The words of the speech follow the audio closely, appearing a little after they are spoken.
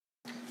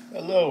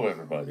Hello,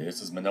 everybody.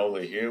 This is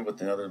Manoli here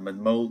with another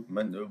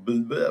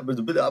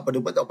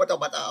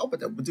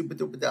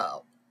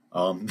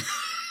um.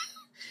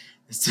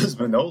 This is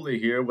Manoli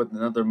here with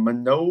another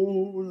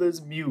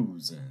Manola's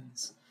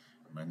musings.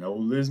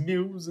 Manola's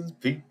musings,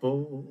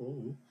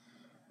 people,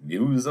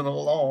 musing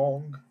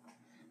along,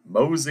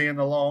 moseying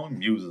along,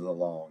 musing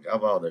along. How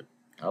about it?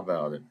 How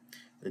about it?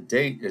 The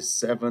date is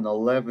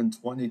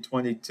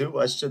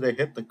 7/11/2022. I should have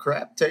hit the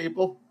crap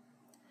table.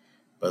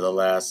 But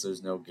alas,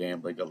 there's no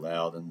gambling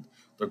allowed in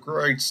the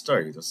great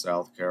state of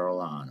South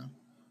Carolina.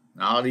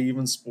 Not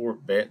even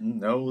sport betting.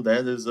 No,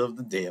 that is of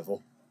the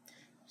devil.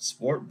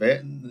 Sport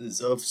betting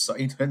is of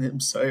Satan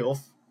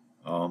himself.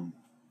 Um,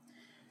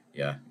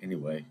 yeah,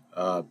 anyway,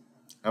 how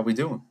we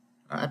doing?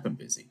 I've been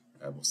busy,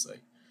 I will say.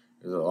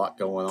 There's a lot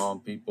going on,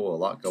 people, a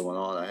lot going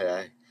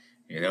on.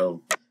 You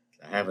know,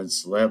 I haven't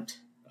slept.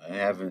 I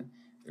haven't,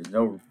 there's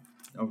no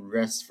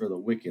rest for the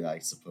wicked, I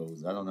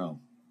suppose. I don't know.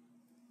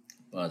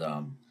 But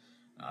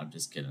I'm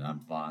just kidding. I'm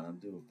fine. I'm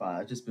doing fine.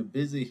 I've just been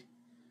busy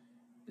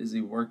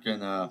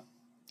working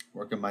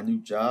my new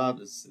job.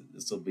 This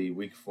will be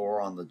week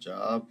 4 on the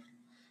job.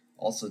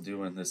 Also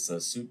doing this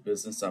suit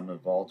business I'm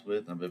involved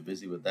with. I've been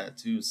busy with that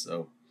too.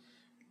 So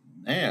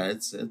man,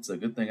 it's a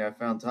good thing I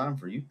found time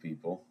for you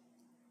people.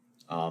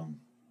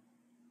 Um,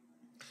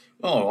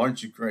 oh,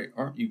 aren't you great?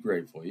 Aren't you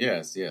grateful?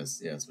 Yes,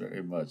 yes, yes,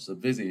 very much. The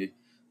busy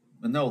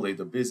Manoli,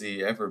 the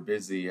busy, ever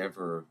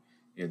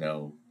you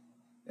know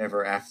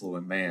ever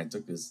affluent man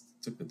took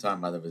the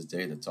time out of his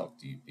day to talk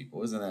to you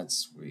people. Isn't that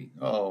sweet?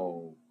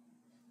 Oh,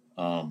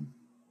 um,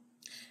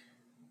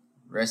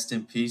 rest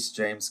in peace,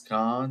 James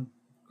Caan,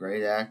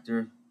 great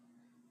actor.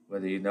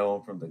 Whether you know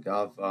him from The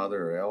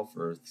Godfather or Elf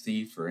or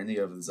Thief or any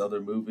of his other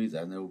movies,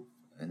 I know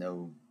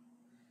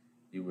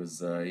he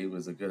was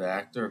a good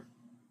actor.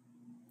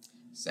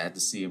 Sad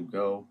to see him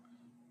go.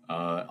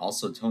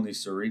 Also, Tony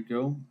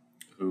Sirico,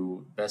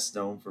 who best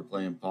known for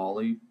playing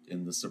Paulie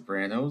in The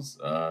Sopranos.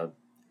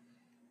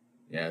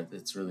 Yeah,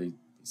 it's really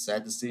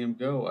sad to see him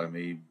go. I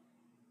mean,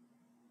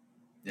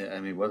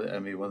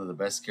 one of the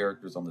best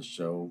characters on the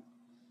show,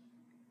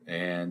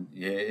 and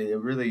yeah,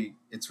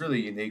 it's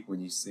really unique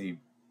when you see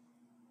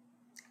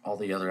all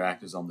the other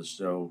actors on the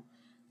show.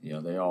 You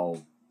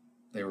know,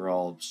 they were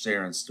all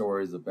sharing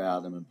stories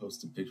about him and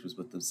posting pictures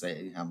with them,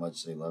 saying how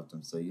much they loved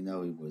him. So you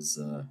know,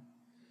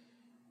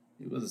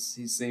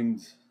 he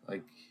seemed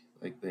like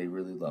they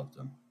really loved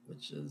him,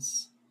 which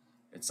is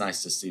it's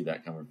nice to see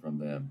that coming from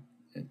them.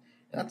 And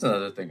that's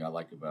another thing I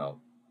like about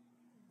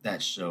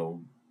that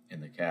show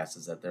and the cast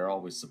is that they're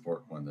always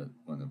support one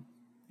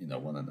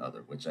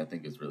another, which I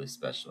think is really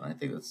special. And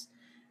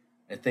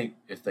I think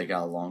if they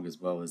got along as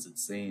well as it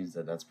seems,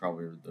 that's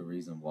probably the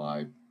reason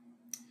why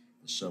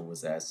the show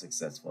was as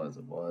successful as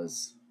it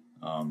was.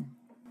 Um,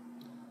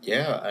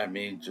 yeah, I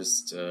mean,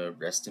 just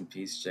rest in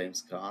peace,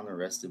 James Caan, or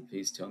rest in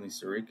peace, Tony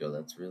Sirico.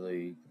 That's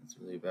really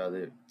about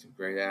it. Two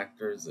great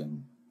actors,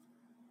 and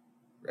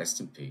rest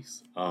in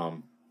peace.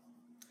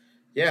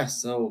 Yeah,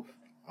 so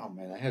oh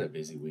man, I had a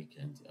busy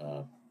weekend.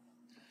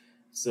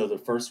 So the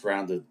first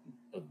round of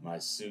my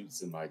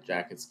suits and my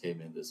jackets came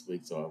in this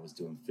week, so I was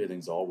doing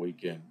fittings all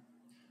weekend.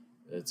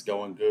 It's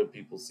going good.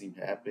 People seem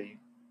happy.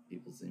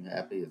 People seem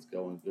happy. It's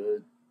going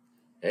good.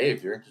 Hey,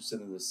 if you're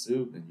interested in the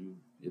suit and you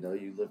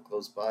live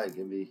close by,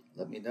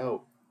 let me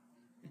know.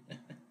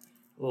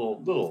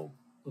 little little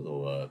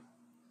little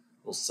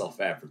little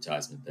self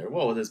advertisement there.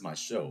 Well, it is my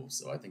show,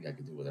 so I think I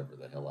can do whatever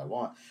the hell I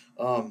want.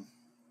 Um,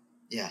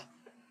 yeah.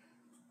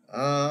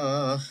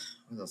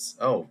 What else?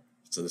 Oh,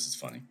 so this is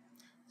funny.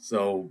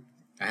 So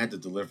I had to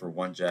deliver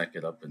one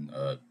jacket up in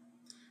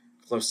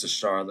close to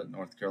Charlotte,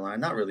 North Carolina.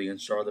 Not really in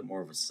Charlotte,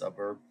 more of a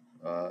suburb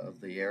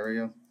of the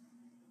area.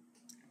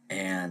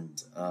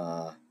 And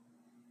yeah,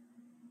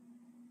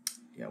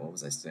 what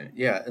was I saying?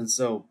 Yeah, and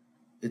so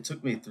it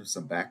took me through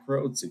some back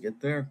roads to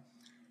get there.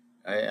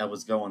 I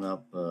was going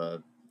up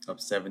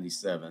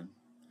 77,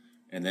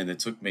 and then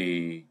it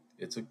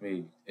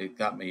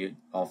got me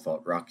off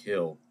of Rock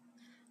Hill,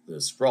 the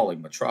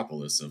sprawling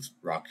metropolis of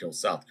Rock Hill,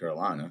 South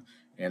Carolina,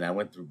 and I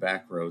went through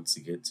back roads to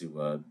get to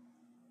where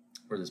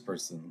this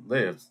person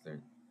lives,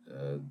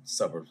 the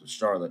suburbs of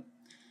Charlotte.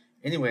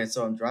 Anyway,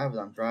 so I'm driving.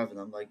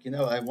 I'm like,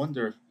 I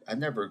wonder. I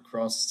never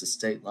crossed the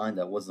state line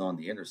that wasn't on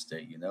the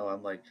interstate.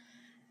 I'm like,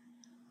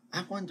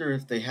 I wonder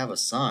if they have a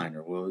sign,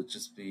 or will it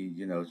just be,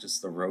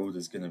 just the road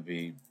is going to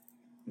be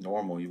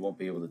normal. You won't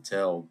be able to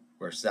tell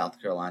where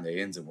South Carolina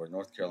ends and where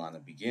North Carolina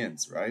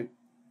begins, right?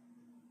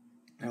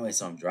 Anyway,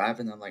 so I'm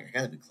driving. I'm like, I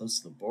got to be close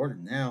to the border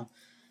now,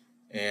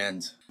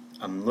 and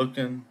I'm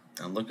looking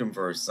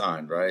for a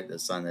sign, right? A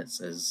sign that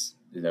says,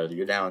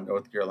 you're down in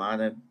North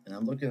Carolina, and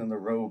I'm looking on the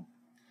road,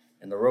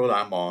 and the road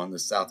I'm on, the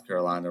South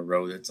Carolina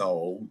road, it's all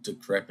old,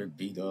 decrepit,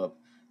 beat up.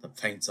 The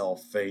paint's all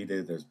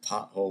faded. There's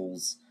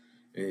potholes.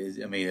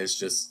 I mean, it's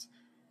just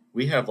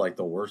we have like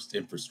the worst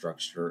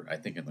infrastructure I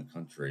think in the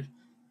country,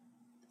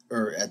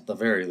 or at the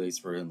very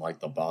least, we're in like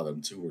the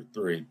bottom two or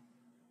three.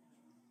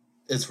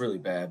 It's really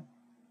bad.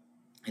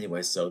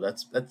 Anyway, so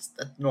that's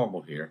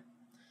normal here.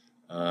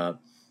 Uh,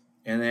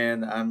 and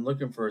then I'm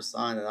looking for a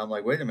sign, and I'm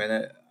like, wait a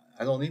minute.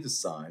 I don't need a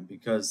sign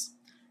because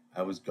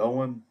I was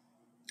going.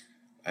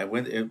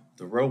 The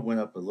road went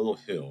up a little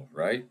hill,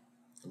 right?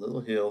 A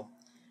little hill,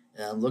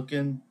 and I'm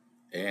looking,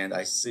 and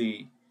I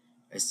see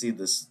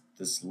this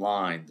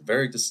line,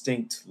 very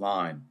distinct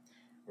line,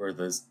 where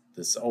this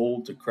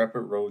old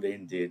decrepit road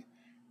ended,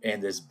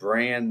 and this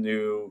brand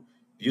new,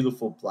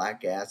 beautiful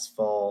black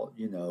asphalt,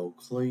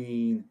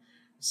 clean,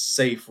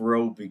 safe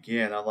road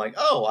began. I'm like,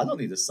 oh, I don't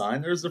need a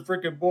sign. There's the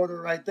freaking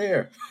border right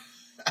there.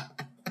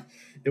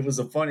 It was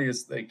the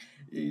funniest thing.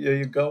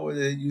 You go in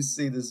and you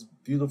see this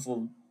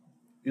beautiful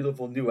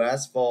new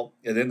asphalt,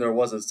 and then there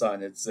was a sign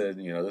that said,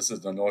 this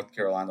is the North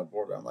Carolina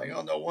border. I'm like,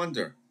 oh, no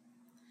wonder,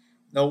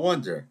 no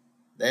wonder.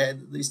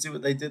 You see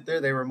what they did there?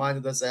 They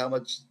reminded us how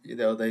much,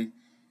 they.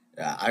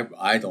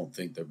 I don't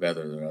think they're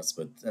better than us,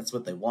 but that's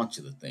what they want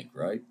you to think,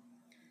 right?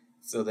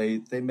 So they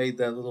made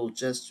that little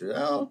gesture.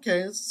 Oh, okay,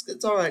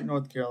 it's all right,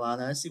 North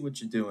Carolina. I see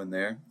what you're doing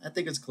there. I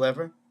think it's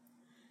clever.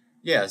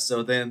 Yeah.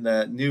 So then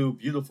that new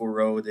beautiful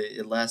road,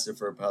 it lasted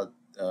for about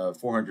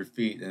 400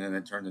 feet, and then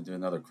it turned into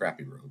another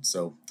crappy road.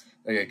 So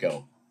there you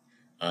go.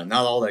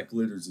 Not all that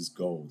glitters is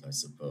gold, I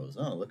suppose.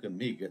 Oh, look at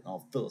me getting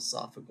all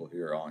philosophical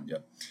here on you.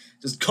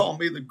 Just call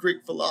me the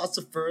Greek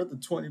philosopher of the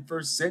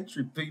 21st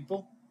century,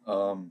 people.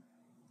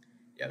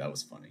 Yeah, that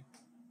was funny.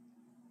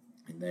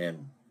 And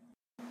then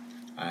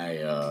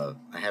I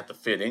had the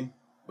fitting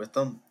with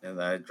them,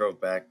 and I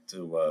drove back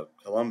to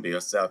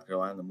Columbia, South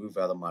Carolina, to move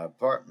out of my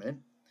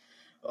apartment.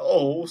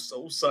 Oh,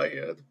 so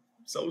sad,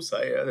 so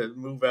sad to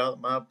move out of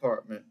my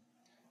apartment.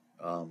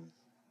 Um,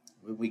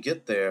 when we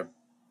get there,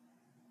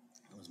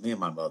 it was me and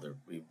my mother.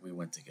 We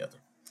went together.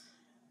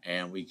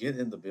 And we get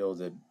in the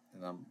building,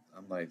 and I'm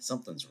like,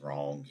 something's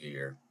wrong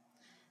here,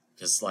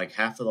 because like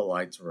half of the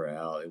lights were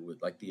out. It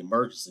was like the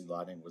emergency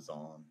lighting was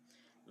on.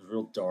 It was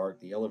real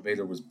dark. The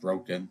elevator was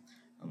broken.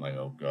 I'm like,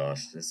 oh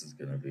gosh, this is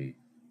gonna be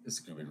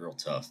real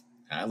tough.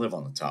 And I live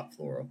on the top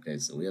floor, okay,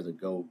 so we had to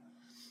go.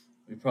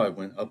 We probably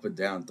went up and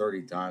down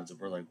 30 times, and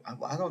we're like,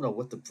 I don't know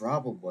what the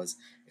problem was.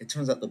 It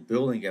turns out the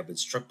building had been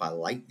struck by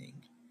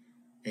lightning,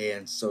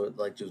 and so it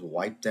like just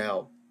wiped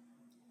out.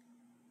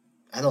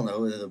 I don't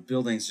know. The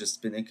building's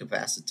just been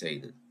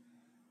incapacitated.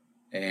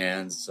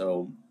 And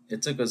so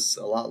it took us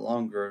a lot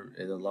longer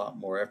and a lot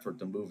more effort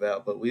to move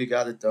out, but we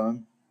got it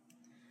done.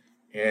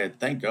 And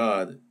thank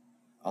God,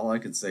 all I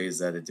can say is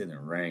that it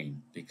didn't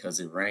rain because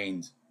it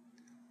rained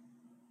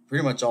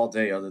pretty much all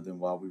day other than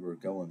while we were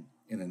going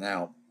in and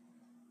out.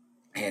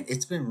 And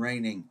it's been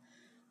raining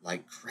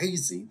like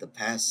crazy the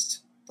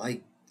past,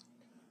 like,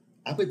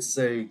 I would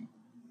say,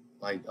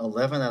 like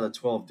 11 out of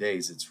 12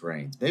 days it's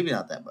rained. Maybe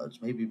not that much,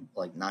 maybe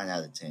like 9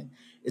 out of 10.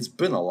 It's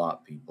been a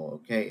lot,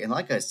 people, okay? And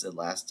like I said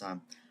last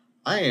time,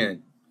 I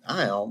ain't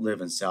I don't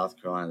live in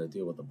South Carolina to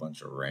deal with a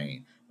bunch of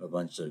rain, a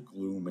bunch of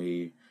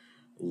gloomy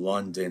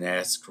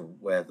London-esque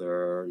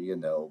weather,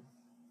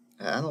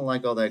 I don't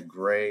like all that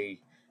gray.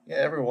 Yeah,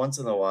 every once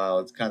in a while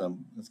it's kind of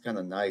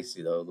nice,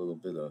 a little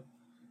bit of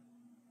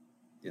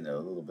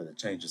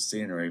change of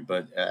scenery,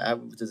 but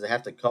does it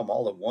have to come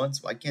all at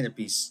once? Why can't it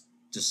be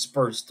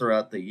dispersed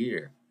throughout the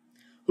year?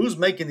 Who's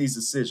making these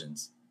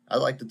decisions? I'd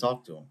like to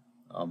talk to them.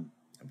 I'm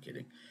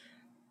kidding.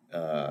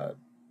 Uh,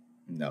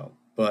 no,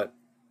 but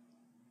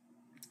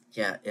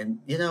yeah, and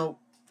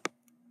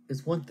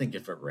it's one thing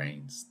if it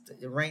rains.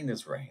 Rain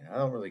is rain. I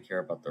don't really care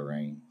about the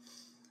rain.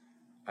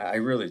 I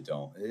really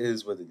don't. It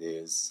is what it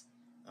is.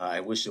 I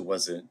wish it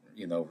wasn't,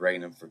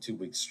 raining for 2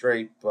 weeks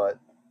straight, but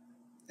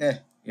eh,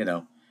 you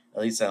know,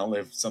 at least I don't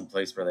live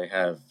someplace where they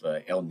have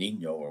El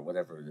Nino or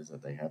whatever it is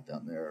that they have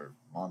down there, or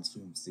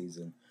monsoon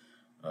season.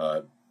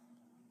 Uh,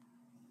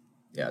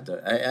 yeah,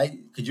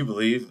 could you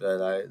believe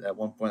that at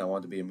one point I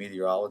wanted to be a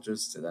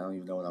meteorologist and I don't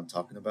even know what I'm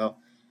talking about?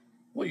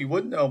 Well, you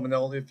wouldn't know,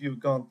 Manoli, if you've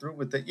gone through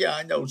with it. Yeah,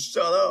 I know.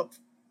 Shut up.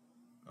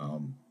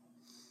 Um,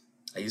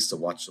 I used to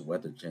watch the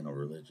Weather Channel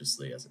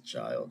religiously as a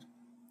child.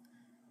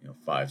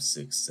 5,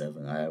 6,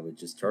 7. I would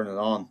just turn it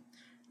on,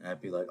 and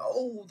I'd be like,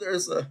 "Oh,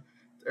 there's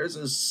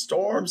a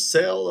storm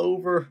cell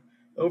over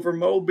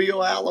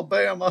Mobile,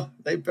 Alabama.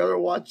 They better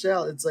watch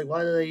out." It's like,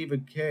 why do they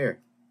even care?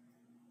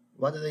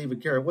 Why do they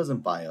even care? It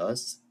wasn't by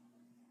us.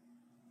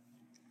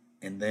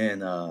 And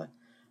then I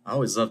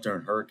always love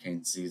during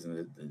hurricane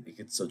season. It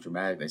gets so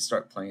dramatic. They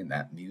start playing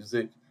that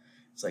music.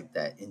 It's like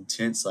that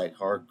intense, like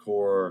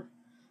hardcore.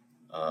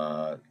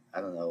 I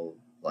don't know,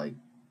 like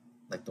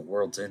the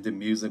world's ending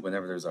music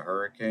whenever there's a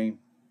hurricane,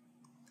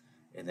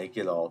 and they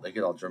get all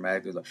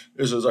dramatic. They're like,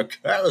 "This is a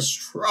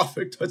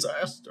catastrophic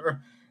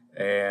disaster,"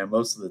 and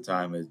most of the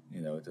time it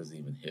doesn't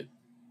even hit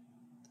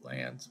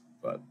land.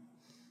 But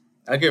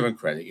I give them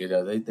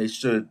credit. They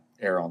should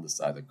err on the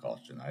side of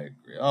caution. I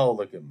agree. Oh,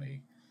 look at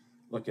me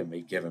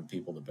giving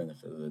people the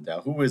benefit of the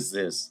doubt. Who is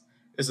this?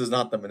 This is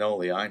not the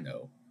Manoli I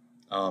know.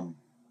 Um,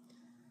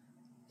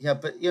 yeah,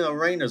 but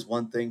rain is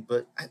one thing,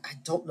 but I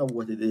don't know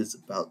what it is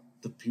about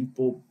the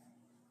people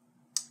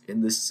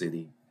in this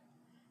city,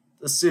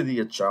 the city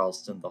of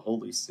Charleston, the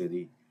holy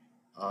city.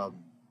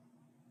 Um,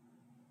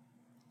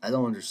 I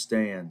don't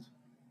understand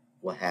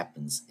what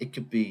happens. It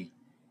could be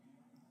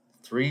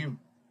three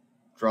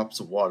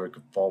drops of water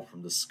could fall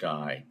from the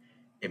sky,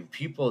 and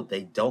people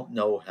they don't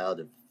know how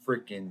to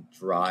freaking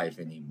drive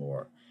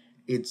anymore.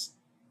 It's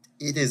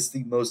it is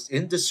the most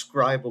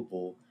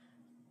indescribable,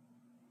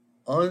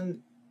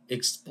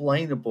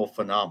 unexplainable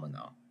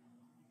phenomenon.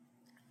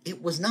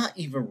 It was not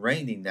even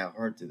raining that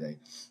hard today.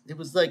 It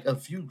was like a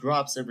few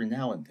drops every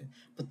now and then,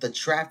 but the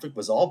traffic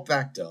was all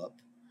backed up.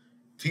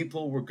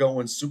 People were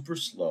going super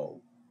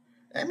slow.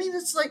 I mean,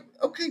 it's like,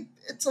 okay,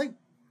 it's like,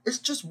 it's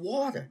just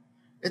water.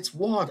 It's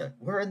water.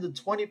 We're in the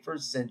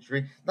 21st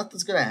century.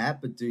 Nothing's going to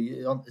happen to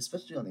you,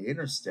 especially on the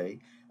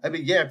interstate. I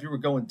mean, yeah, if you were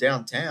going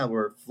downtown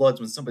where it floods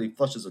when somebody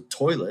flushes a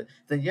toilet,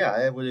 then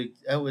yeah,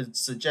 I would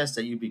suggest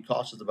that you be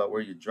cautious about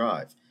where you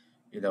drive,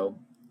 you know.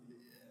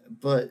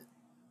 But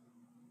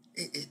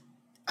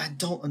I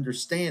don't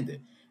understand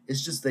it.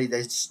 It's just they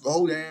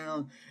slow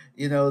down,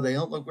 they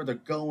don't look where they're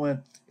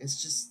going.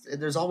 It's just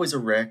there's always a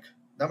wreck.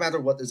 No matter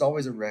what, there's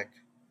always a wreck.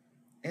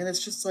 And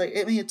it's just like,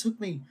 I mean, it took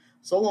me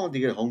so long to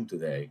get home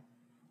today.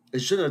 It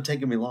shouldn't have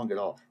taken me long at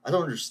all. I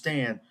don't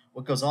understand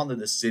what goes on in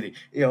this city.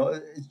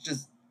 It's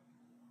just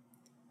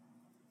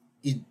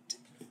you,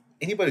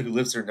 anybody who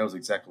lives here knows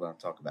exactly what I'm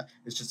talking about.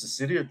 It's just the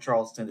city of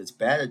Charleston. It's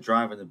bad at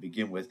driving to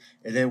begin with,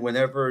 and then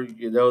whenever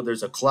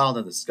there's a cloud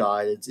in the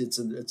sky, it's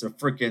a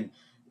freaking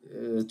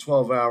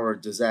 12-hour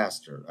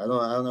disaster. I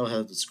don't know how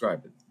to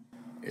describe it.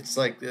 It's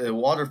like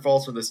water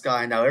falls from the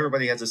sky. Now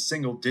everybody has a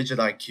single digit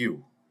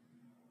IQ.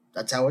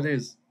 That's how it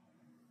is.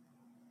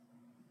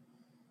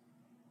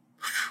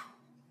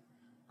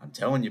 I'm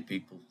telling you,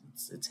 people,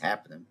 it's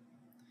happening.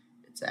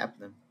 It's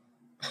happening.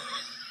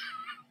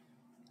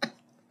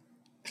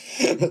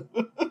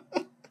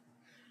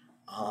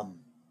 um,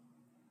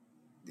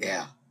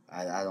 yeah,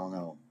 I don't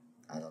know.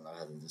 I don't know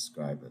how to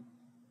describe it.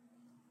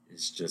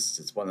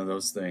 It's one of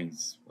those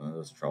things, one of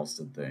those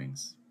Charleston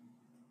things.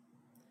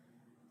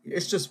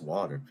 It's just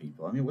water,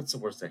 people. I mean, what's the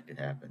worst that could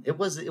happen? It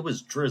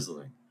was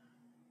drizzling.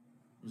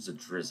 It was a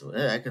drizzle.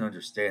 I can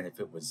understand if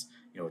it was,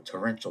 a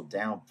torrential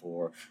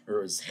downpour, or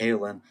it was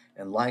hailing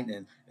and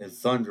lightning and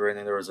thundering,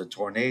 and there was a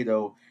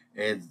tornado,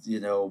 and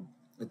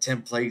the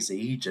 10 plagues of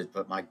Egypt.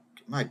 But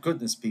my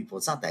goodness, people,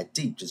 it's not that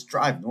deep. Just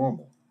drive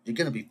normal. You're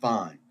gonna be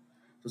fine.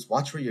 Just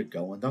watch where you're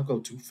going. Don't go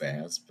too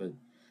fast, but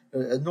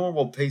a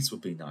normal pace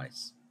would be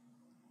nice.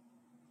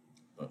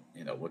 But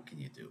what can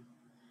you do?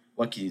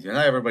 What can you do?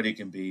 Not everybody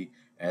can be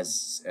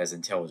as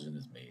intelligent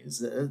as me.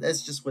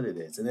 That's just what it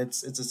is, and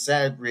it's a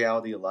sad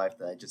reality of life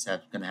that I just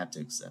have gonna have to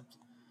accept.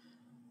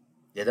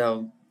 You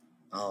know,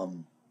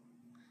 um,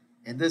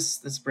 and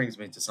this brings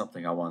me to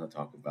something I want to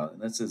talk about,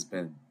 and this has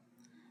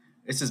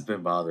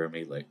been bothering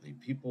me lately.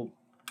 People,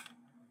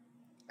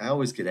 I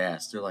always get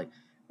asked, they're like,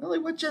 "Really,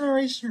 what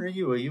generation are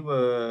you? Are you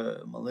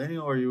a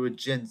millennial or are you a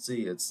Gen Z?"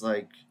 It's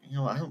like,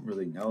 I don't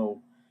really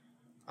know.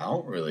 I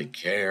don't really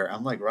care.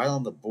 I'm like right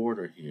on the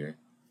border here.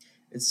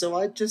 And so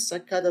I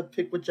kind of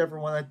pick whichever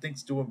one I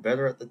think's doing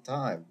better at the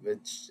time.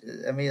 Which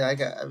I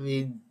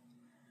mean,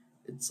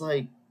 it's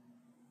like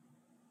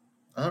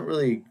I don't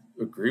really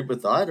agree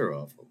with either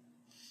of them.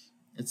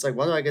 It's like,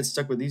 why do I get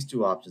stuck with these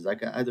two options? I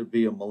can either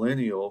be a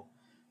millennial,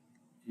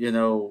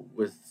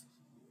 with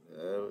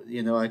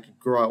I could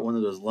grow out one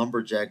of those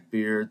lumberjack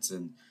beards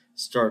and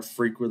start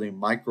frequenting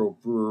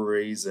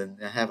microbreweries and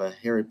have a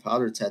Harry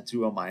Potter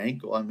tattoo on my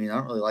ankle. I mean, I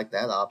don't really like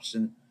that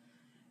option.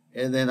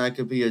 And then I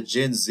could be a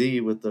Gen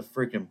Z with the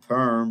freaking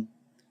perm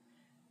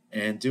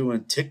and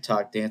doing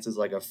TikTok dances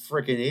like a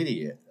freaking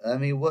idiot. I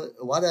mean, what?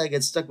 Why did I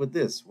get stuck with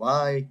this?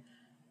 Why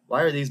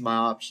are these my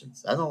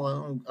options? I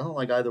don't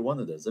like either one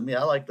of those. I mean,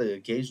 I like the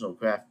occasional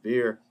craft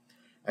beer.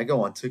 I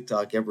go on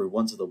TikTok every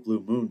once in a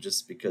blue moon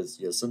just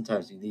because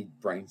sometimes you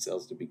need brain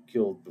cells to be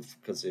killed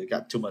because you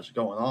got too much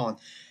going on.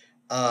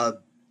 Uh,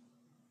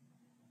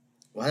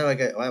 why do I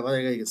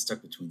get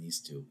stuck between these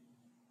two?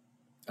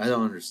 I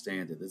don't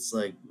understand it. It's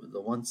like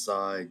the one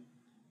side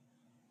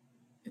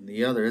and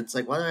the other. It's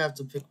like, why do I have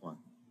to pick one?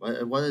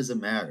 Why does it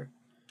matter?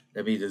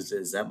 I mean,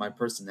 is that my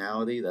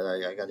personality that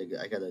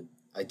I gotta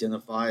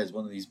identify as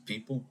one of these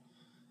people?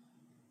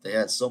 They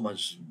had so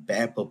much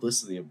bad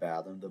publicity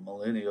about them. The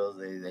millennials,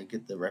 they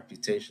get the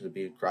reputation of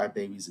being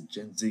crybabies, and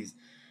Gen Zs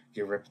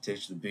get a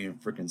reputation of being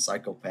freaking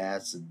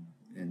psychopaths,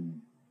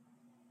 and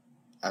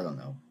I don't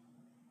know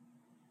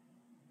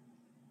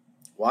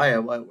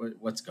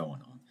what's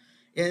going on.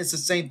 And it's the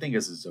same thing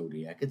as a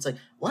zodiac. It's like,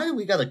 why do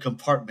we got to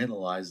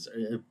compartmentalize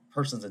a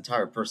person's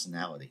entire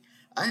personality?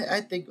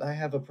 I think I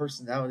have a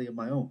personality of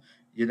my own.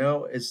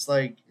 It's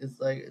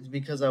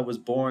because I was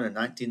born in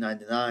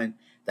 1999,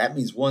 that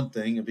means one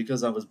thing, and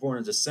because I was born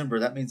in December,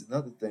 that means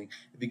another thing.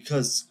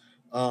 Because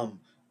um,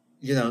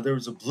 there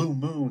was a blue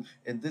moon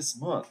in this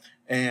month,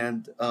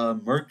 and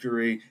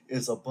Mercury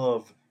is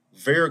above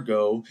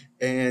Virgo,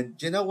 and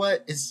you know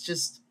what? It's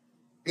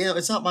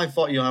not my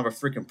fault you don't have a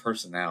freaking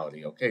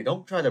personality, okay?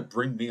 Don't try to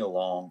bring me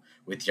along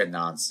with your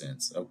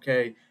nonsense,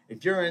 okay?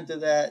 If you're into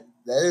that,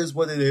 that is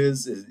what it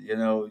is.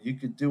 You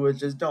could do it.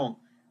 Just don't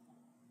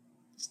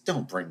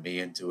bring me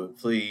into it,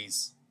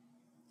 please.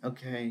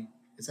 Okay?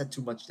 Is that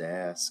too much to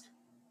ask?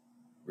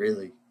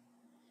 Really?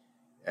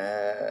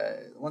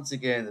 Once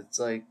again, it's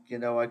like,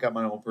 I got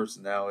my own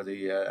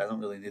personality. I don't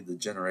really need the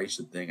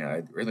generation thing.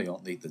 I really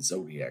don't need the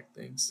zodiac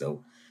thing.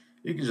 So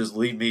you can just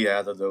leave me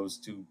out of those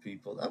two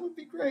people. That would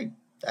be great,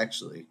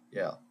 actually.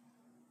 Yeah.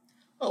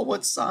 Oh,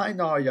 what sign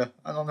are you?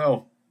 I don't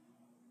know.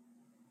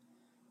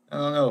 I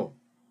don't know.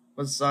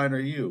 What sign are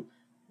you?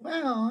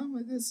 Well, I'm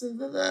a this and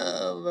that.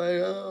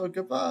 Oh,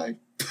 goodbye.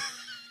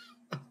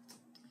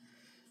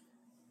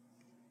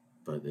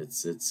 But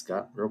it's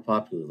got real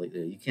popular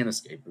lately. You can't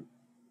escape it.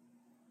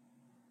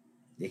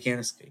 You can't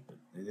escape it.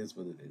 It is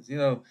what it is.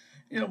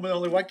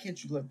 Manoli, why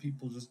can't you let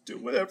people just do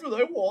whatever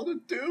they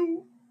want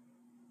to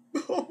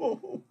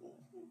do?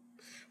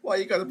 Why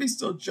you gotta be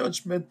so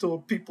judgmental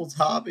of people's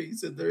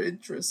hobbies and their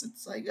interests?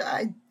 It's like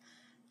I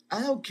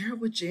don't care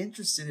what you're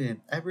interested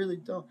in. I really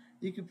don't.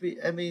 You could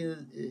be. I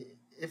mean,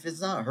 if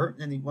it's not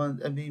hurting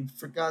anyone, I mean,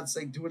 for God's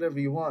sake, do whatever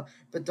you want.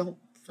 But don't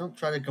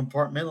try to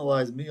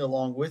compartmentalize me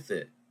along with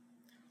it.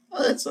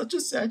 Oh, that's such a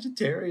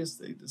Sagittarius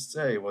thing to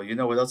say. Well, you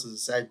know what else is a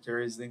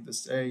Sagittarius thing to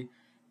say?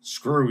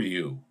 Screw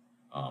you.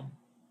 Um,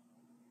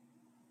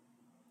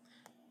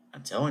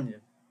 I'm telling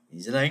you,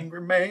 he's an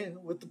angry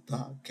man with the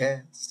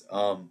podcast.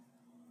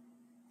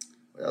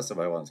 What else do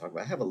I want to talk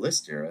about? I have a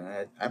list here,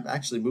 and I'm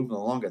actually moving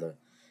along at a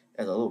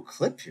little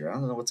clip here. I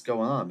don't know what's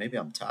going on. Maybe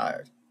I'm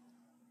tired.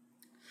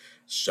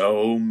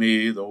 Show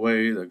me the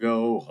way to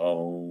go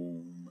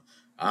home.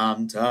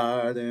 I'm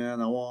tired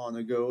and I want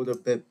to go to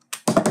bed.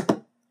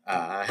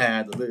 I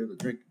had a little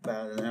drink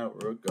about an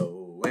hour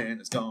ago, and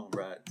it's gone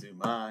right to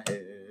my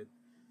head.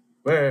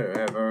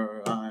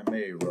 Wherever I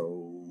may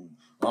roam,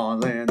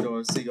 on land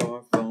or sea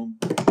or foam,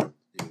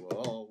 you will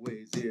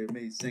always hear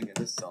me singing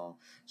this song.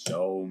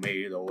 Show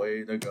me the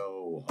way to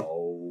go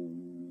home.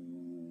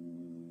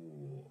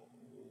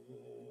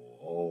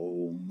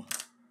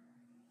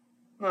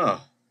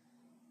 Ah,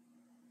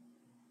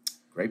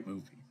 great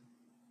movie.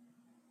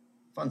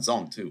 Fun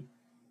song, too.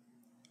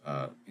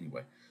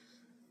 Anyway,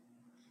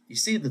 you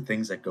see the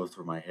things that go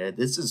through my head.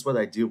 This is what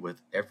I deal with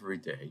every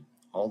day,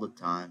 all the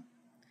time.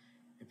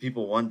 And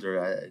people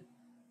wonder,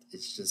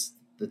 it's just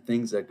the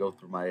things that go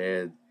through my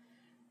head.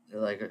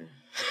 They're like,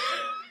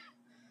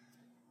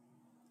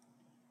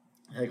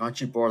 like,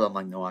 aren't you bored? I'm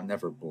like, no, I'm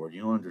never bored.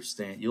 You don't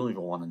understand. You don't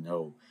even want to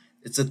know.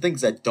 It's the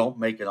things that don't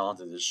make it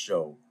onto this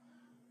show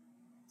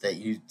that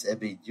I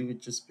mean, you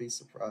would just be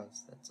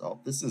surprised. That's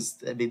all. This is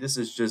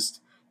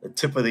just the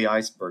tip of the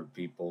iceberg,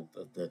 people.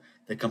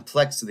 The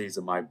complexities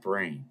of my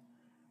brain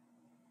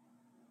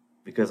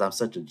because I'm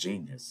such a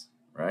genius,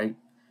 right?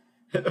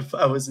 If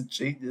I was a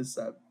genius,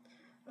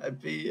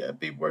 I'd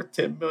be worth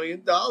 $10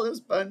 million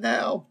by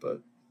now.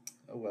 But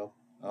oh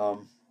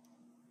well.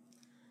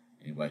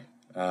 Anyway,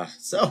 I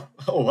saw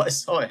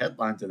a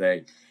headline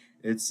today.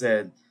 It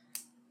said,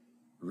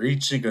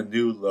 "Reaching a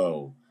new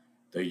low,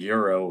 the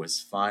euro is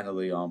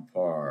finally on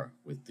par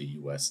with the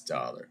U.S.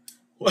 dollar."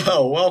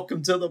 Well,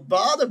 welcome to the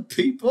bottom,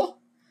 people.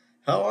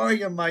 How are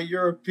you, my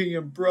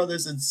European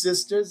brothers and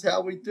sisters?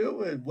 How we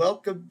doing?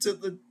 Welcome to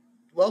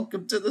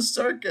the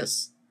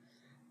circus.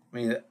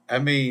 I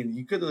mean,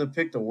 you could have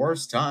picked a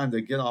worse time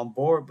to get on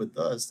board with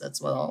us.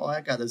 That's what all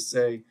I gotta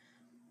say.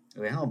 I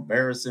mean, how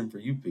embarrassing for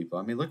you people.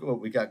 I mean, look at what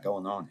we got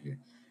going on here.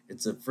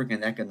 It's a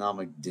freaking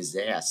economic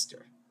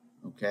disaster.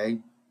 Okay,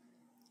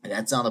 and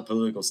that's not a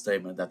political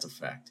statement. That's a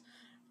fact.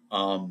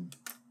 Um,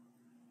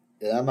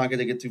 and I'm not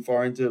gonna get too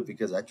far into it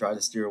because I try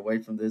to steer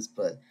away from this,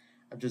 but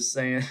I'm just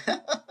saying,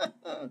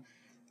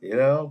 you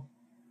know,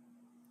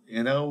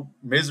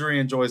 misery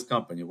enjoys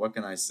company. What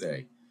can I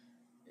say?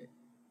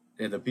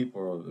 And the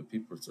people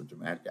are so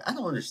dramatic. I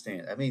don't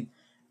understand. I mean,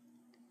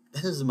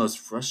 that is the most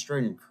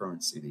frustrating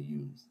currency to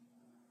use,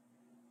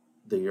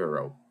 the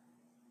euro.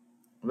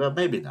 Well,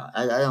 maybe not.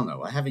 I don't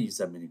know. I haven't used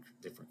that many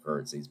different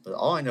currencies, but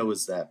all I know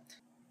is that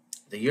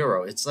the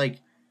euro, it's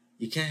like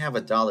you can't have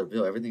a dollar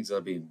bill. Everything's got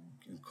to be in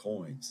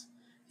coins.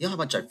 You know how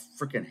much I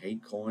freaking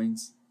hate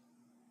coins?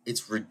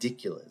 It's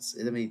ridiculous.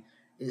 I mean,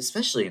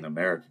 especially in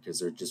America because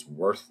they're just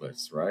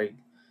worthless, right?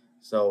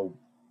 So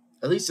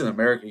at least in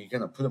America, you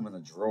kind of put them in a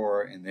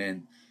drawer, and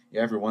then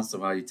every once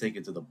in a while you take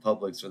it to the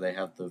Publix where they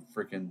have the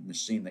freaking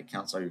machine that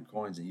counts all your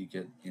coins, and you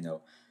get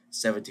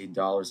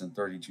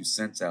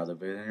 $17.32 out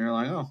of it, and you're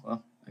like, oh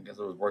well, I guess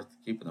it was worth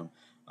keeping them.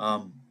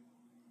 Um,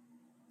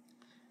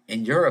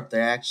 in Europe,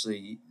 it's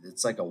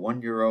like a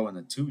 €1 and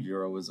a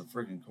 €2 is a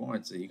freaking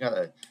coin, so you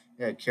gotta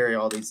carry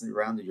all these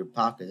around in your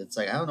pocket. It's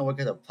like I don't know what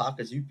kind of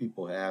pockets you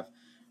people have,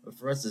 but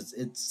for us,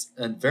 it's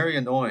very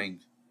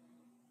annoying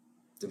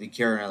to be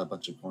carrying around a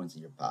bunch of coins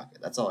in your pocket.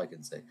 That's all I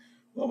can say.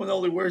 Well,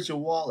 Manoli, where's your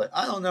wallet?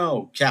 I don't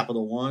know.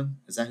 Capital One.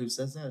 Is that who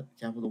says that?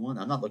 Capital One?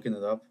 I'm not looking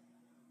it up.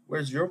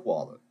 Where's your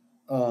wallet?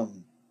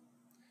 Um,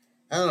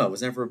 I don't know. I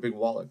was never a big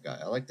wallet guy.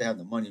 I like to have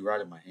the money right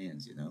in my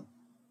hands.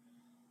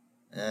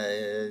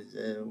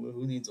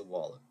 Who needs a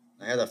wallet?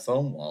 I had a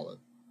phone wallet.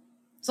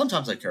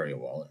 Sometimes I carry a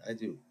wallet. I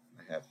do.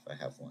 I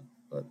have one.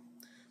 But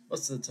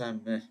most of the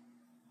time,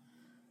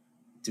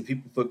 do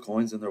people put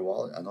coins in their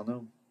wallet? I don't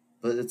know.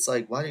 But it's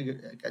like, why do you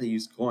got to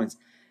use coins?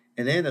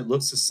 And then it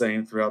looks the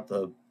same throughout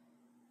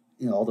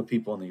all the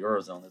people in the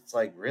eurozone. It's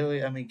like,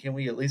 really? I mean, can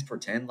we at least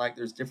pretend like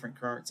there's different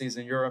currencies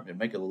in Europe and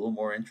make it a little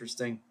more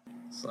interesting?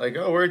 It's like,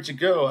 oh, where'd you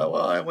go? Well,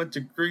 I went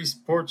to Greece,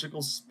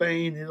 Portugal,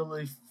 Spain,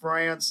 Italy,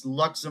 France,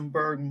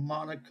 Luxembourg,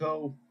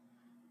 Monaco.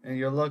 And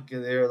you're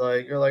looking there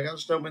like, you're like, oh,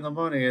 show me the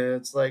money. And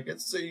it's like,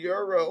 it's the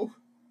euro.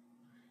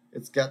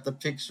 It's got the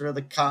picture of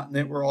the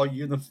continent. We're all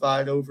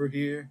unified over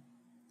here.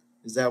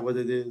 Is that what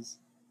it is?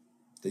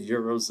 The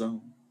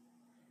eurozone.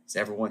 Is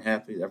everyone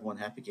happy? Is everyone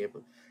happy?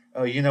 Gabriel?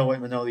 Oh, you know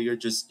what, Manoli? You're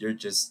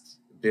just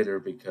bitter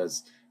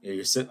because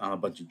you're sitting on a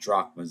bunch of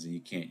drachmas and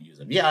you can't use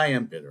them. Yeah, I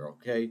am bitter.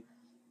 Okay,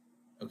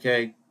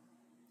 okay.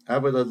 I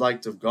would have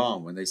liked to have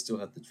gone when they still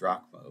had the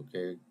drachma.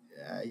 Okay,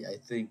 I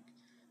think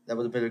that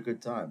would have been a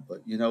good time.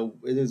 But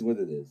it is what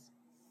it is.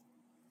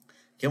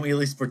 Can we at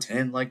least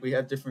pretend like we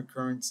have different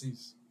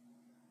currencies?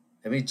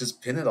 I mean,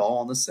 just pin it all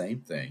on the same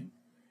thing.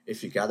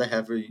 If you gotta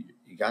have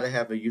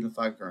a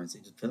unified currency,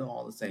 just pin it all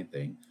on the same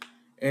thing,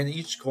 and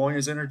each coin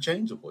is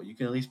interchangeable. You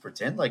can at least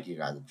pretend like you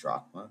got a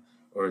drachma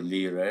or a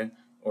lire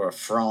or a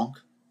franc,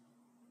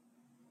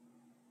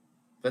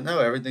 but no,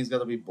 everything's got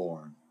to be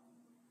boring.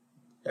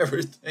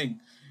 Everything,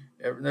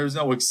 there's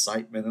no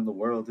excitement in the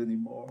world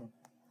anymore.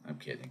 I'm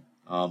kidding.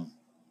 And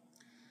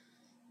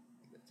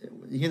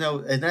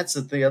that's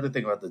the other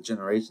thing about the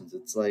generations.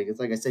 It's like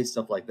I say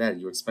stuff like that.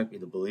 You expect me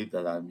to believe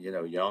that I'm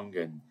young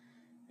and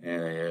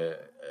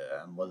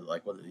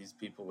what are these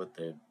people with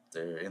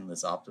their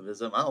endless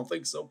optimism? I don't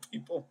think so,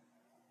 people.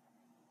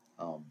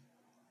 Um,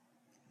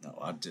 no,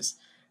 I'm just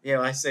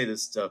I say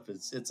this stuff.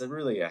 It's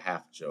really a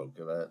half joke.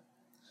 But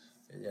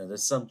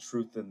there's some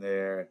truth in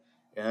there,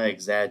 and I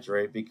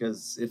exaggerate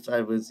because if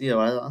I was, I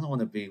don't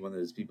want to be one of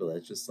those people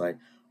that's just like,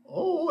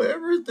 oh,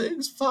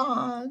 everything's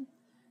fine.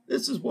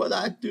 This is what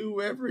I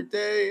do every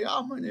day.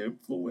 I'm an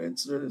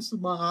influencer. This is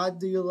my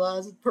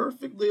idealized,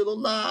 perfect little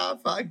life.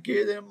 I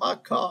get in my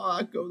car,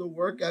 I go to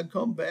work, I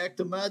come back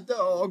to my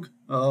dog.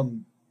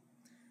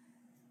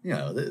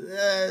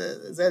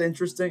 Is that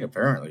interesting?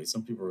 Apparently,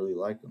 some people really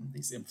like them.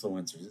 These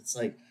influencers. It's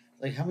like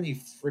how many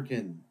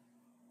freaking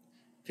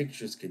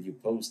pictures can you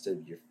post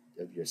of your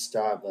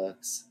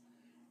Starbucks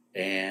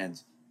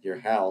and your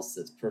house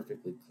that's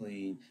perfectly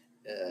clean,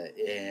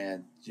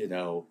 and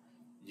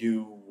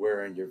you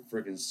wearing your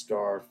friggin'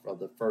 scarf on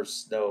the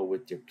first snow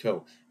with your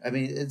coat. I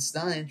mean, it's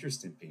not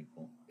interesting,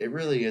 people. It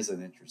really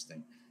isn't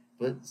interesting,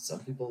 but some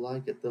people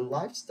like it. The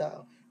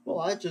lifestyle. Well,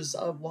 I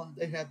want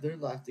they have their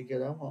life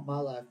together. I want my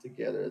life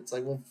together. It's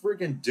like, well,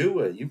 friggin' do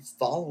it. You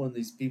following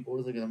these people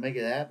isn't gonna make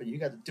it happen. You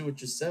got to do it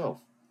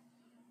yourself.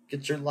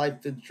 Get your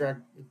life in track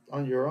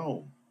on your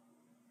own.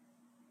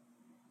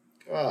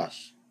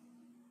 Gosh.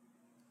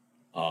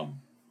 Um,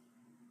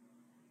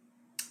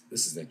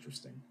 this is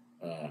interesting.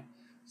 Uh,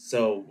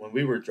 so when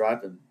we were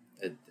driving,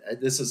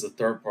 this is the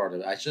third part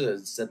of it. I should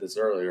have said this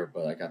earlier,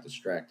 but I got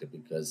distracted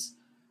because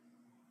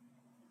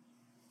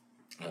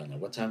I don't know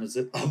what time is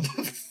it.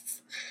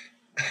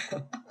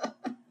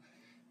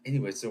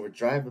 Anyway, so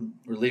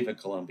we're leaving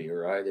Columbia,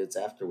 right? It's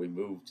after we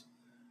moved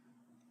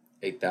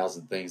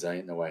 8,000 things I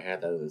didn't know I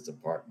had out of this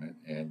apartment,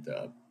 and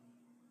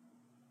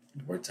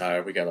we're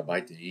tired. We got a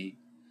bite to eat,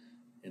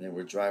 and then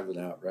we're driving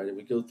out, right? And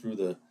we go through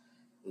the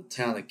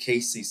town of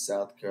Casey,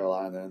 South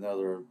Carolina,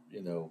 another,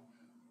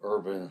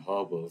 urban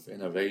hub of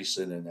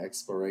innovation and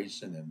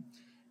exploration and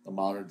the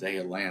modern day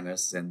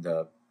Atlantis. And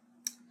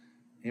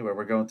anyway,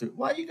 we're going through.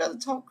 Why you got to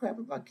talk crap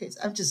about Casey?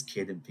 I'm just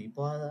kidding,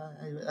 people.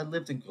 I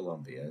lived in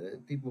Colombia.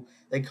 People,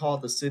 they call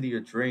it the city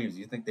of dreams.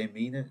 You think they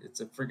mean it?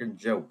 It's a friggin'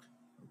 joke.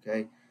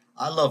 Okay.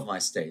 I love my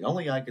state.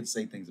 Only I can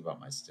say things about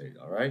my state.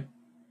 All right.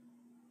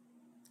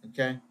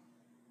 Okay.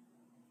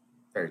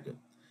 Very good.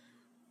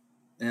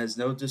 And there's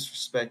no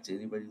disrespect to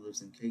anybody who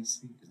lives in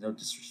Casey. There's no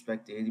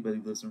disrespect to anybody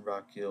who lives in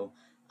Rock Hill.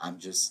 I'm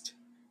just,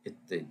 it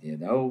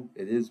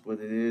is what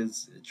it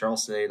is.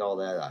 Charleston ain't all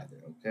that either.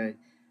 Okay,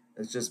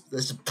 let's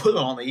just put it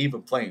on the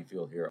even playing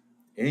field here.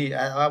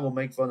 I will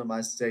make fun of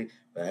my state,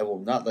 but I will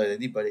not let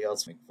anybody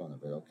else make fun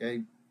of it.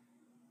 Okay,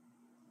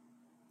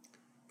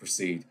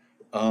 proceed.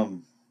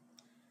 Um,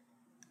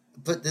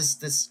 but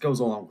this goes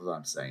along with what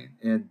I'm saying.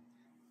 And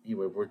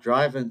anyway, we're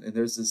driving, and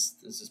there's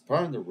this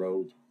part of the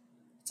road.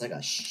 It's like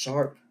a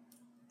sharp.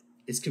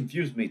 It's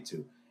confused me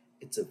too.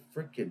 It's a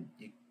freaking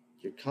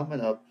you're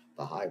coming up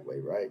the highway,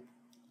 right?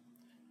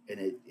 And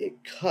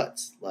it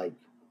cuts like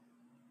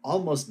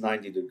almost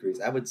 90 degrees.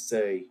 I would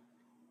say,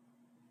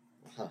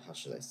 how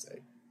should I say?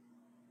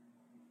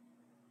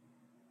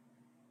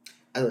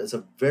 It's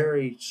a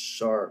very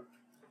sharp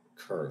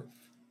curve.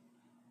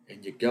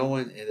 And you're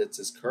going, and it's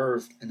this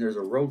curve, and there's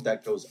a road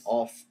that goes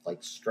off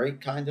like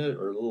straight, kind of,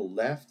 or a little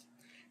left.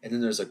 And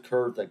then there's a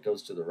curve that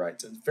goes to the right.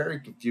 So it's a very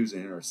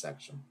confusing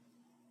intersection.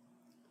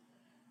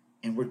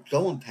 And we're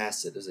going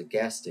past it. There's a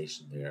gas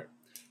station there.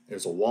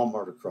 There's a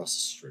Walmart across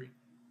the street.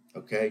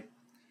 Okay?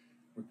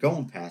 We're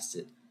going past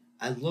it.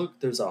 I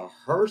look, there's a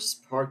hearse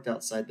parked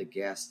outside the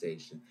gas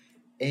station.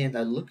 And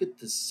I look at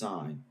the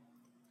sign,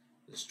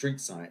 the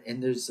street sign,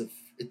 and it's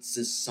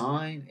a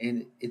sign,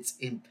 and it's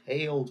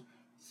impaled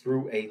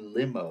through a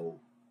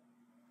limo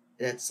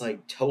that's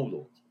like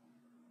totaled.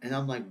 And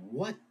I'm like,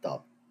 what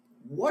the?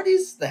 what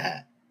is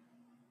that?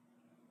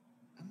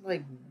 I'm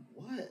like,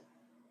 what?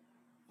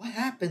 What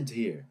happened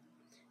here?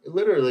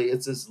 Literally,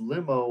 it's this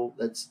limo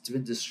that's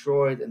been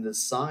destroyed, and the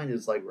sign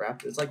is like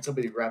wrapped. It's like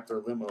somebody wrapped their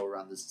limo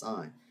around this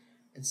sign,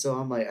 and so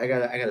I'm like, I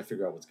gotta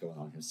figure out what's going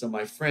on here. So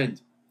my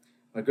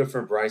good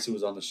friend Bryce, who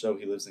was on the show,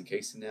 he lives in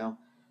Casey now.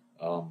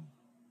 Um,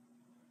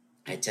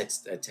 I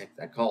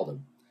called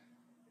him,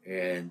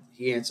 and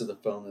he answered the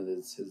phone, and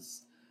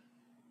his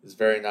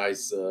very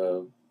nice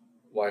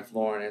wife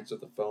Lauren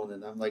answered the phone,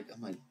 and I'm like,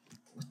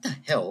 what the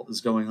hell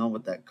is going on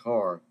with that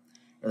car,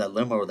 or that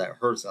limo, or that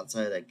hearse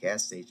outside of that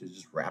gas station,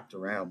 just wrapped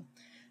around?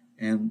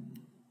 And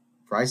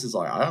Bryce is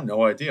like, I have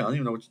no idea. I don't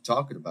even know what you're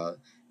talking about.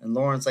 And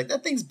Lauren's like,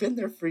 that thing's been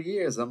there for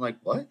years. I'm like,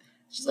 what?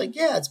 She's like,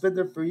 yeah, it's been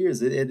there for years.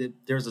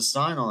 There's a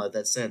sign on it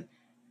that said,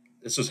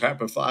 this has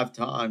happened 5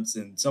 times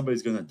and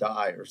somebody's going to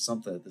die or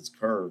something at this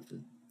curve.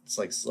 It's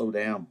like, slow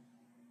down.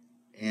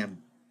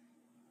 And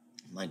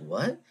I'm like,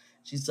 what?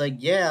 She's like,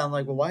 yeah. I'm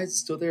like, well, why is it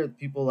still there?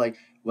 People like,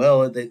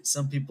 well,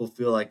 some people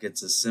feel like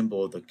it's a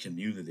symbol of the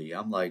community.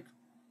 I'm like,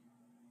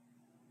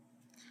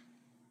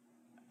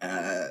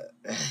 uh,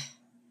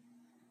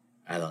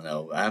 I don't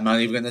know. I'm not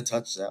even going to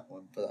touch that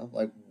one. But I'm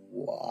like,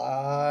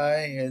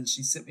 why? And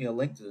she sent me a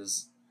link to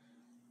this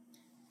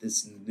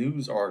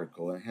news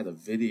article, and it had a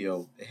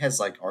video. It has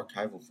like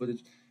archival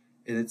footage,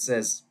 and it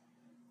says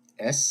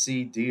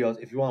SCDO.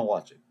 If you want to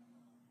watch it,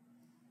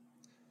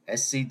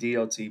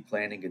 SCDOT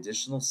planning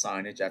additional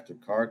signage after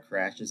car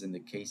crashes in the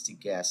Casey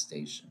gas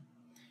station.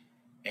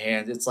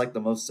 And it's like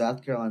the most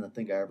South Carolina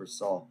thing I ever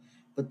saw.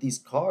 But these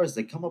cars,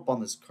 they come up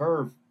on this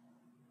curve.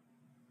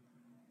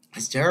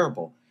 It's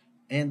terrible,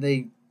 and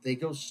they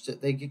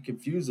get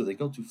confused, or they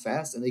go too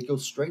fast, and they go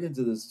straight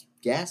into this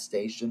gas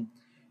station,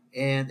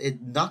 and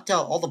it knocked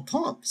out all the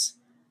pumps.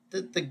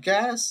 The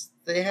gas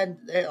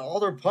all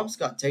their pumps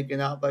got taken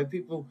out by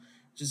people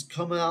just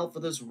coming out for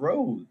this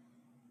road.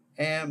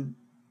 And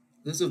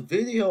there's a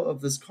video of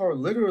this car.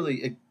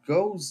 Literally, it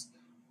goes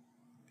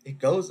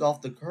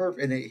off the curve,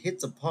 and it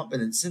hits a pump,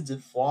 and it sends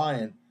it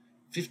flying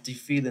 50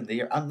 feet in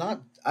the air.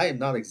 I am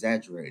not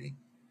exaggerating.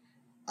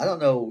 I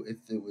don't know if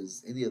it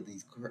was any of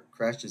these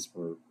crashes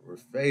were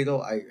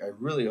fatal. I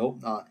really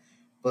hope not.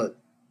 But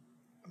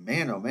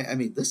man, oh man, I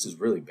mean, this is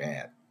really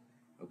bad.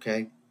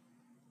 Okay,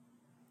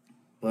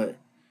 but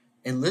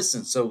and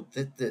listen, so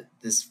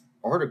this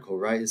article,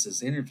 right? It's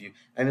this interview.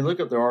 I mean, look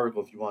up the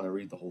article if you want to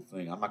read the whole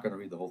thing. I'm not going to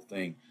read the whole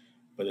thing,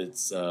 but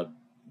it's I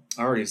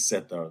already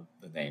said the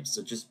name,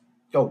 so just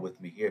go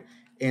with me here.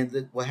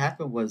 And what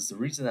happened was, the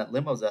reason that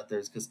limo's out there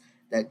is because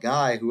that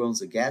guy who owns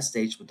the gas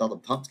station with all the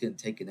pumps getting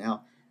taken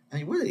out. I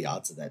mean, what are the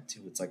odds of that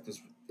too? It's like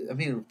this. I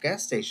mean, a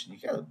gas station, you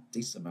got a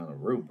decent amount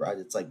of room, right?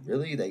 It's like,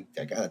 really, they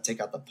got to take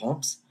out the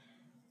pumps.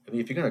 I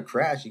mean, if you're gonna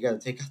crash, you got to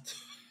take out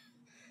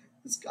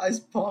this guy's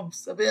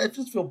pumps. I mean, I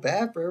just feel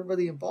bad for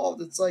everybody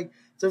involved. It's like,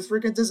 it's a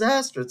freaking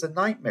disaster. It's a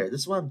nightmare.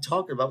 This is what I'm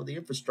talking about with the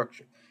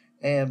infrastructure.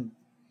 And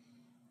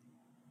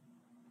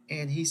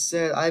and he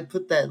said, I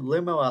put that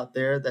limo out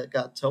there that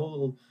got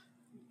totaled.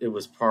 It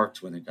was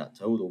parked when it got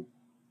totaled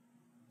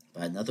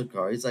by another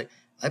car. He's like,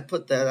 I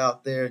put that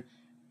out there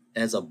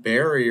as a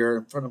barrier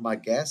in front of my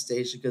gas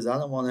station because I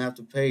don't want to have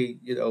to pay,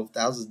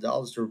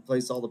 $1,000 to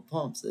replace all the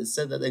pumps. They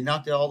said that they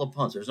knocked out all the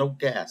pumps. There's no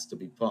gas to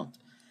be pumped.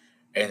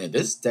 And in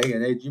this day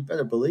and age, you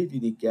better believe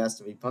you need gas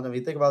to be pumped. I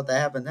mean, think about that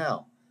happen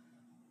now.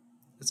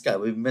 This guy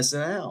would be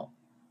missing out.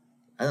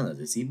 I don't know.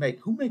 Does he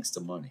make? Who makes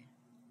the money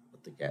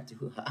with the gas?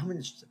 How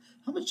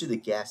much do the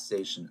gas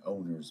station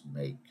owners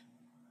make?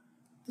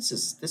 This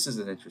is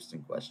an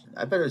interesting question.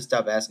 I better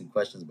stop asking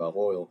questions about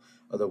oil,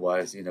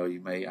 otherwise, I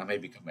may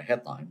become a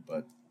headline.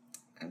 But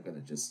I'm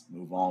gonna just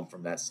move on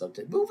from that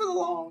subject. Moving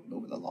along,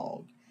 moving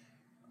along.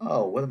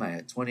 Oh, what am I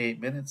at? 28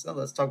 minutes. Oh,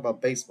 let's talk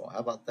about baseball. How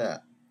about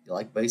that? You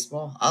like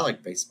baseball? I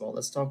like baseball.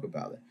 Let's talk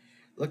about it.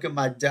 Look at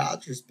my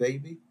Dodgers,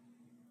 baby.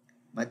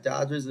 My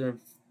Dodgers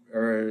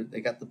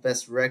they got the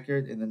best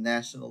record in the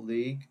National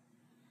League.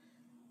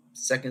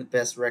 Second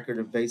best record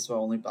in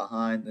baseball, only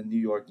behind the New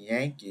York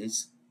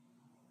Yankees.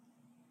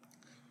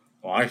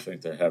 Well, I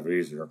think they have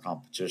easier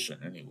competition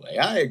anyway.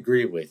 I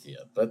agree with you,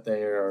 but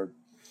they're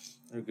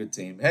a good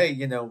team. Hey,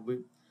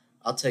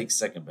 I'll take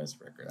second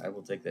best record. I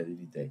will take that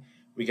any day.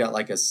 We got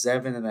like a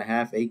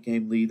 7.5, 8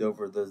 game lead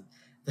over the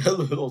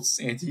little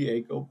San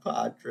Diego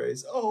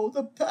Padres. Oh,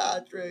 the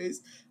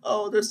Padres.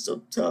 Oh, they're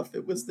so tough.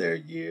 It was their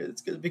year.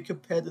 It's gonna be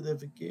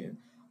competitive again.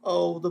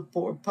 Oh, the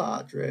poor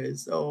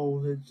Padres.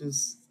 Oh, they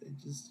just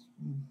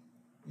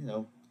you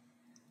know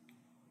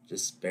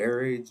just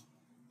buried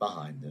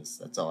behind this.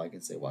 That's all I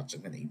can say. Watch,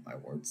 I'm gonna eat my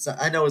words.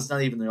 I know it's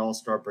not even the All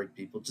Star break,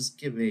 people.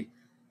 Just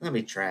let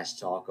me trash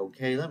talk,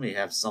 okay? Let me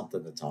have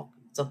something to talk,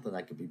 something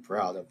I could be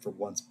proud of for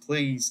once,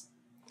 please.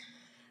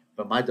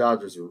 But my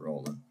Dodgers are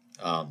rolling,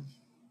 and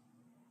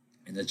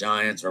the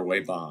Giants are way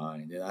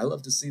behind, and I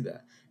love to see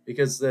that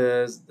because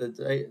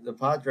the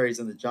Padres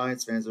and the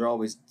Giants fans are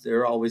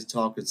always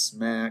talking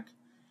smack,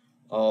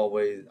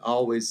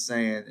 always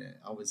saying,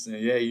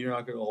 yeah, you're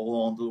not gonna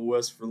hold on to the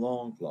West for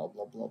long, blah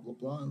blah blah blah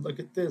blah. And look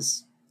at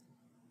this,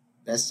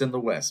 best in the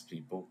West,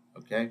 people.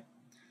 Okay,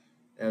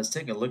 I was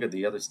taking a look at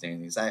the other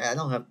standings. I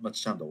don't have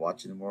much time to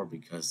watch anymore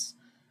because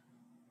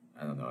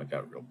I don't know. I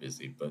got real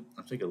busy, but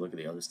I'm taking a look at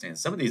the other standings.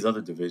 Some of these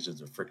other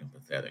divisions are freaking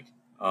pathetic.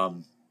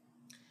 Um,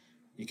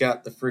 you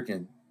got the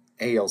freaking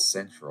AL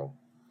Central,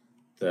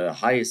 the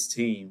highest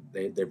team.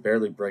 They're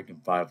barely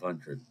breaking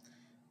 500,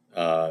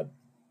 uh,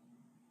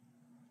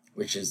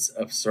 which is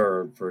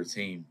absurd for a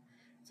team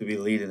to be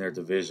leading their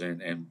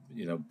division and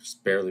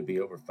just barely be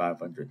over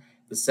 500.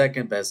 The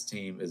second best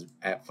team is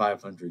at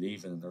 500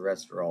 even, and the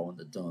rest are all in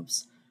the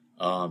dumps.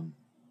 Um,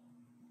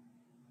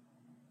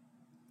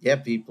 yeah,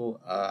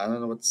 people. I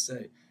don't know what to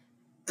say.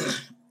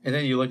 And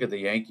then you look at the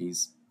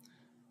Yankees,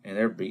 and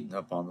they're beating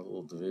up on the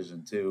little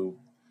division too.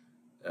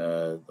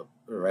 The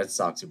Red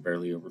Sox are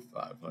barely over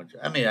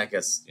 500. I mean, I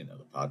guess the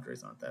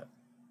Padres aren't that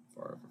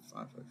far over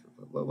 500.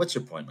 But what's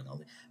your point,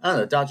 Manoli? I don't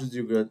know. Dodgers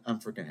do good. I'm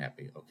freaking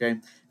happy. Okay,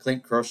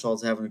 Clint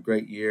Kershaw's having a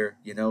great year.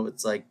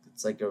 It's like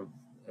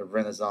a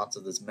renaissance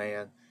of this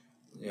man.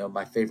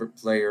 My favorite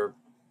player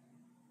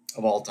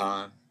of all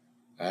time.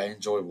 I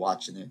enjoy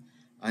watching it.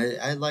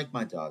 I like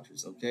my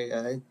Dodgers. Okay,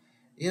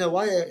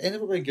 why? And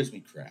everybody gives me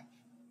crap.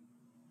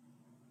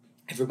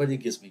 Everybody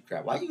gives me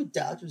crap. Why are you a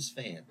Dodgers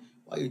fan?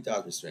 Why are you a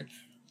Dodgers fan?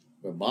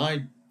 But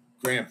my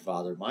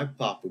grandfather, my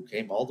papa, who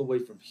came all the way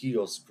from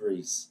Chios,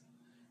 Greece,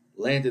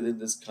 landed in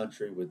this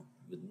country with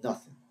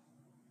nothing.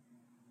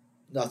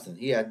 Nothing.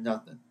 He had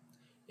nothing.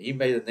 He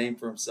made a name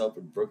for himself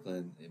in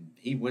Brooklyn, and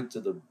he went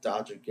to the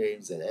Dodger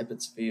games at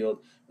Ebbets Field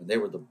when they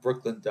were the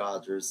Brooklyn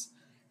Dodgers.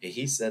 And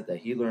he said that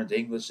he learned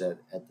English at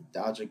the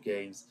Dodger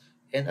games,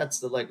 and that's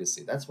the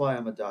legacy. That's why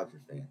I'm a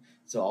Dodger fan.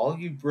 So all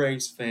you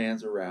Braves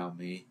fans around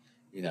me,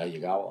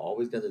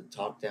 always got to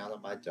talk down on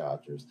my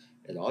Dodgers,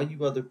 and all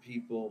you other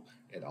people,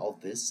 and all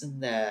this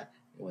and that.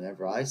 And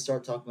whenever I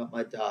start talking about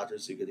my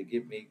Dodgers, you're gonna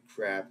give me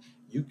crap.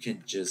 You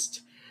can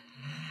just,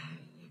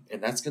 and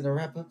that's gonna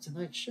wrap up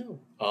tonight's show.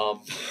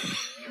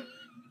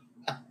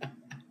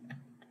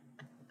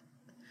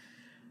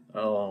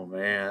 Oh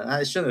man,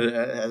 I should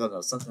have. I don't know.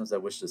 Sometimes I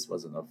wish this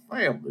wasn't a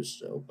family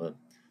show, but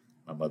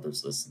my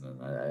mother's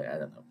listening. I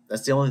don't know.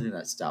 That's the only thing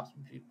that stops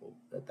me, people.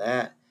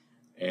 That,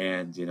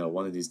 and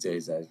one of these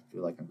days I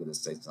feel like I'm going to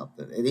say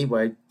something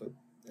anyway, but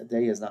that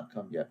day has not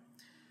come yet,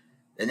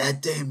 and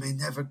that day may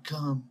never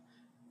come.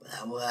 But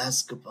I will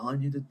ask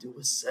upon you to do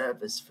a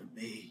service for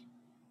me.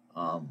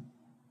 Um,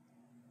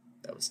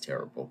 that was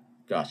terrible.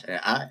 Gosh,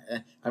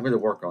 I'm going to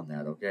work on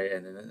that. Okay,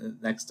 and then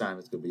next time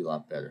it's going to be a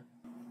lot better.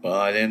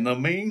 But in the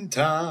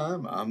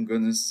meantime, I'm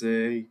gonna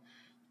say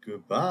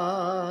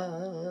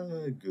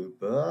goodbye,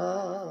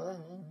 goodbye.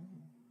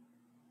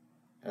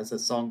 How's that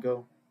song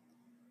go?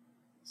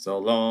 So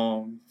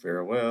long,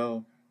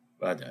 farewell.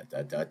 Ba da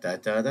da da da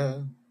da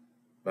da.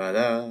 Ba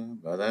da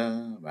ba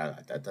da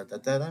ba da da da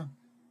da da.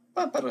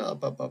 Ba ba da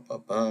ba ba ba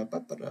ba ba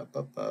ba da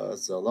ba ba.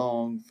 So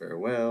long,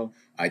 farewell.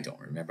 I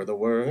don't remember the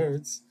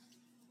words.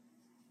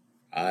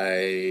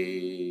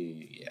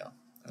 Yeah.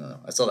 I don't know.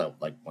 I saw that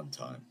like one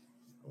time,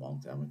 a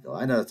long time ago.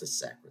 I know it's a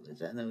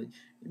sacrilege. I know,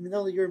 even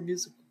though you're a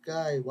musical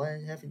guy, why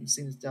haven't you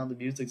seen us down to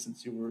music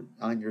since you were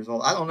 9 years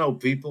old? I don't know,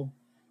 people.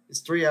 It's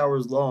 3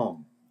 hours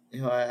long.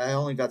 I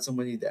only got so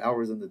many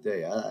hours in the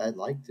day. I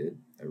liked it.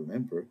 I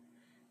remember.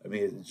 I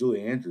mean, it's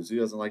Julie Andrews. Who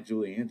doesn't like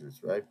Julie Andrews,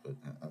 right? But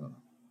I don't know.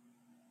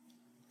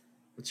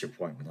 What's your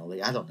point,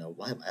 Manoli? I don't know.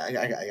 Why? I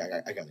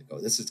gotta go.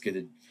 This is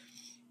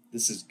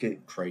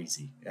getting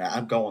crazy. Yeah,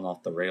 I'm going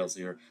off the rails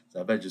here.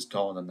 So I better just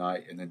call it a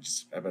night and then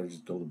I better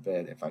just go to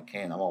bed if I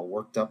can. I'm all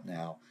worked up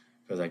now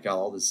because I got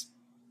all this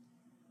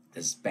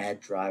bad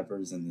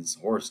drivers and these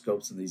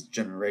horoscopes and these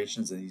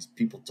generations and these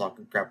people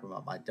talking crap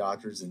about my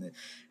Dodgers and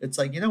it's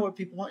like, you know what,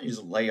 people want you to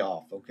just lay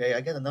off, okay?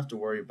 I got enough to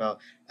worry about.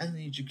 I don't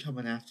need you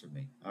coming after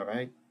me. All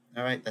right?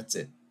 All right, that's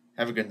it.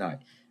 Have a good night.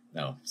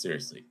 No,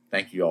 seriously.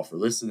 Thank you all for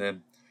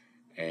listening.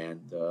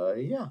 And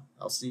yeah,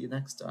 I'll see you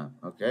next time.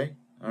 Okay?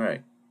 All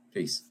right.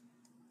 Peace.